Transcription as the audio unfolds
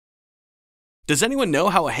Does anyone know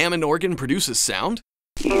how a Hammond organ produces sound?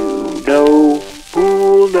 You know,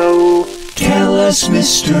 who'll know? Tell us,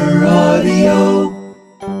 Mr. Audio.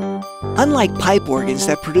 Unlike pipe organs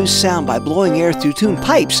that produce sound by blowing air through tuned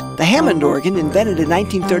pipes, the Hammond organ, invented in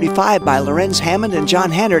 1935 by Lorenz Hammond and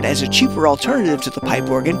John Hanert as a cheaper alternative to the pipe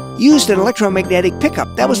organ, used an electromagnetic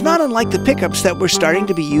pickup that was not unlike the pickups that were starting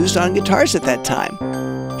to be used on guitars at that time.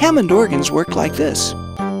 Hammond organs work like this.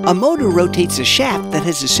 A motor rotates a shaft that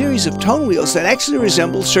has a series of tone wheels that actually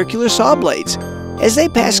resemble circular saw blades. As they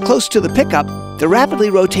pass close to the pickup, the rapidly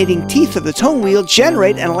rotating teeth of the tone wheel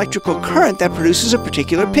generate an electrical current that produces a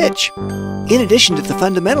particular pitch. In addition to the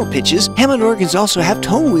fundamental pitches, Hammond organs also have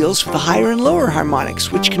tone wheels for the higher and lower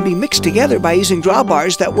harmonics, which can be mixed together by using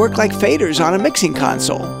drawbars that work like faders on a mixing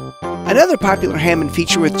console. Another popular Hammond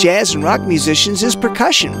feature with jazz and rock musicians is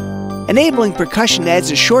percussion. Enabling percussion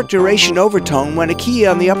adds a short duration overtone when a key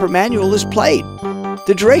on the upper manual is played.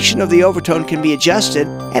 The duration of the overtone can be adjusted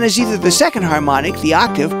and is either the second harmonic, the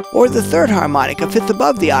octave, or the third harmonic, a fifth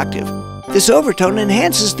above the octave. This overtone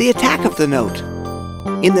enhances the attack of the note.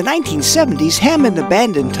 In the 1970s, Hammond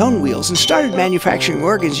abandoned tone wheels and started manufacturing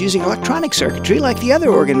organs using electronic circuitry like the other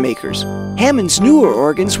organ makers. Hammond's newer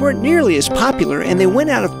organs weren't nearly as popular and they went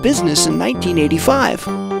out of business in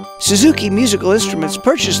 1985. Suzuki Musical Instruments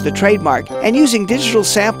purchased the trademark and, using digital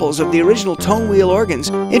samples of the original tonewheel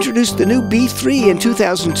organs, introduced the new B3 in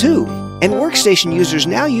 2002. And workstation users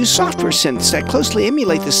now use software synths that closely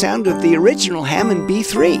emulate the sound of the original Hammond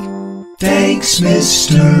B3. Thanks,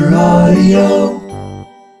 Mr. Audio.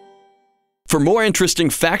 For more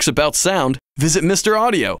interesting facts about sound, visit Mr.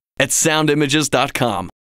 Audio at soundimages.com.